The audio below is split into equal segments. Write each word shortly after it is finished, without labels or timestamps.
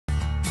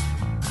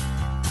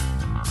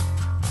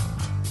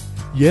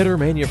Yetter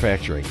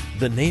Manufacturing.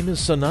 The name is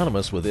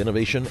synonymous with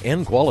innovation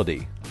and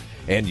quality.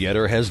 And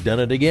Yetter has done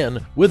it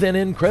again with an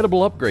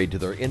incredible upgrade to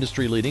their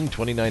industry-leading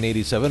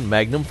 2987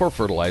 Magnum for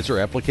fertilizer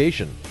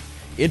application.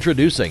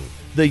 Introducing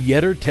the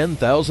Yetter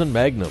 10,000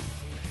 Magnum.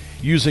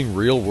 Using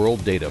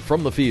real-world data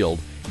from the field,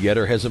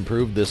 Yetter has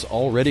improved this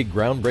already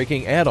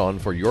groundbreaking add-on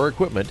for your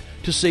equipment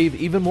to save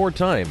even more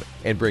time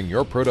and bring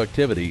your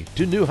productivity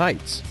to new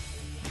heights.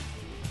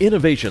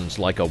 Innovations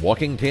like a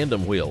walking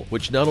tandem wheel,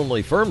 which not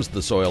only firms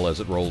the soil as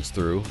it rolls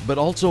through, but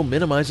also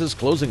minimizes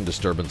closing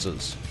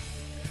disturbances.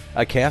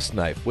 A cast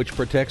knife, which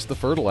protects the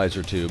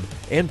fertilizer tube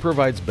and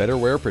provides better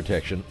wear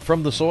protection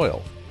from the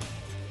soil.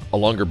 A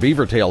longer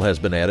beaver tail has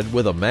been added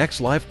with a max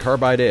life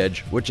carbide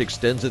edge, which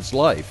extends its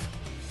life.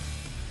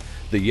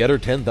 The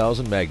Yetter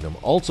 10,000 Magnum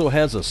also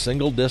has a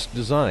single disc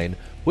design,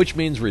 which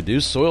means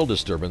reduced soil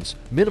disturbance,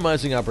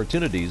 minimizing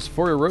opportunities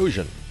for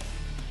erosion.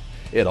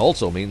 It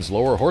also means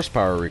lower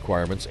horsepower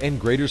requirements and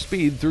greater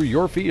speed through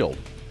your field.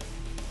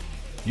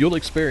 You'll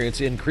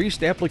experience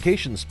increased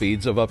application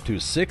speeds of up to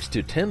 6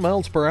 to 10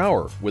 miles per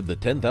hour with the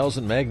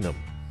 10,000 Magnum.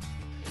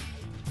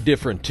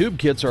 Different tube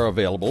kits are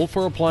available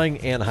for applying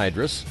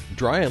anhydrous,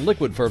 dry and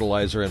liquid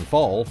fertilizer in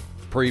fall,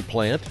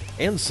 pre-plant,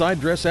 and side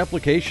dress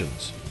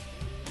applications.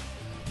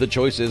 The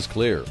choice is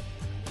clear.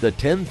 The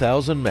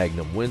 10,000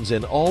 Magnum wins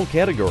in all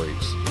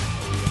categories.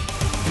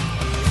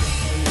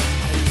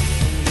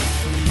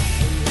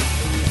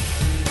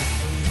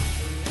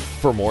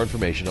 For more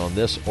information on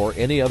this or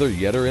any other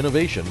Yetter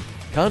innovation,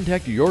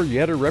 contact your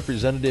Yetter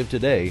representative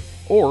today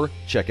or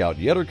check out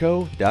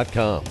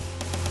yetterco.com.